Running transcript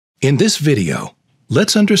In this video,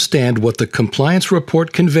 let's understand what the compliance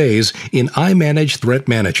report conveys in iManage Threat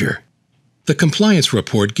Manager. The compliance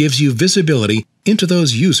report gives you visibility into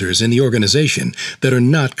those users in the organization that are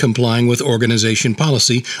not complying with organization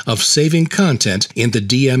policy of saving content in the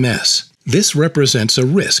DMS. This represents a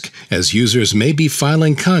risk, as users may be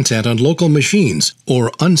filing content on local machines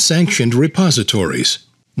or unsanctioned repositories.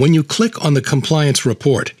 When you click on the compliance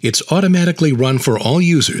report, it's automatically run for all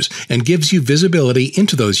users and gives you visibility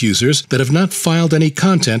into those users that have not filed any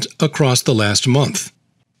content across the last month.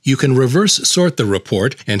 You can reverse sort the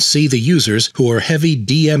report and see the users who are heavy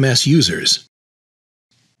DMS users.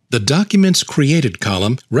 The Documents Created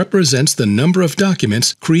column represents the number of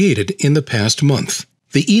documents created in the past month.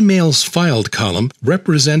 The Emails Filed column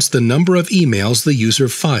represents the number of emails the user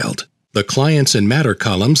filed. The Clients and Matter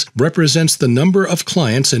columns represents the number of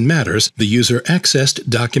clients and matters the user accessed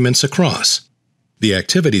documents across. The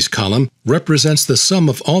Activities column represents the sum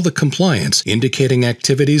of all the compliance, indicating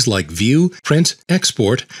activities like view, print,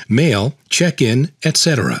 export, mail, check-in,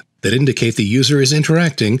 etc., that indicate the user is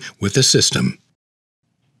interacting with the system.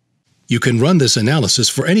 You can run this analysis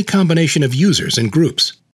for any combination of users and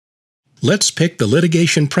groups. Let's pick the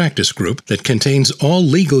Litigation Practice group that contains all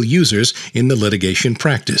legal users in the litigation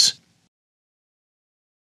practice.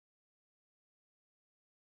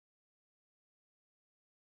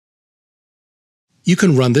 You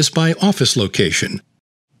can run this by office location.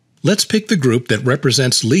 Let's pick the group that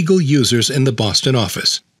represents legal users in the Boston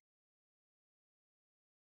office.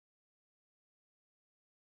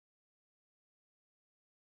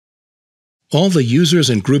 All the users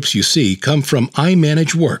and groups you see come from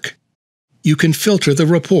iManage Work. You can filter the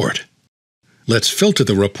report. Let's filter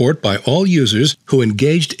the report by all users who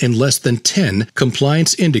engaged in less than 10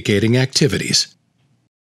 compliance-indicating activities.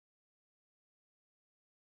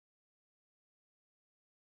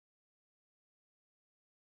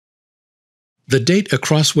 The date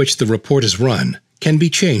across which the report is run can be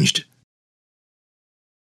changed.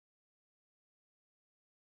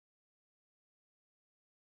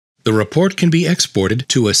 The report can be exported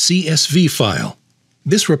to a CSV file.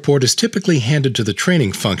 This report is typically handed to the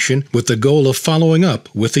training function with the goal of following up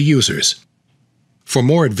with the users. For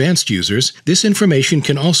more advanced users, this information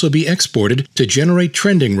can also be exported to generate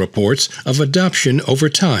trending reports of adoption over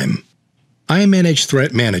time. iManage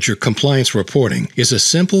Threat Manager compliance reporting is a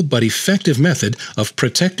simple but effective method of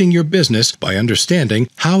protecting your business by understanding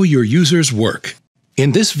how your users work.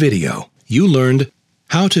 In this video, you learned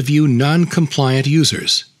how to view non-compliant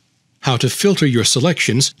users, how to filter your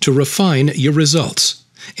selections to refine your results,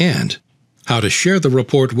 and how to share the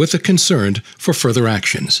report with the concerned for further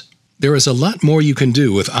actions. There is a lot more you can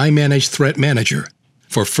do with iManage Threat Manager.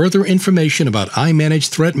 For further information about iManage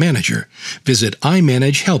Threat Manager, visit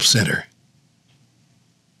iManage Help Center.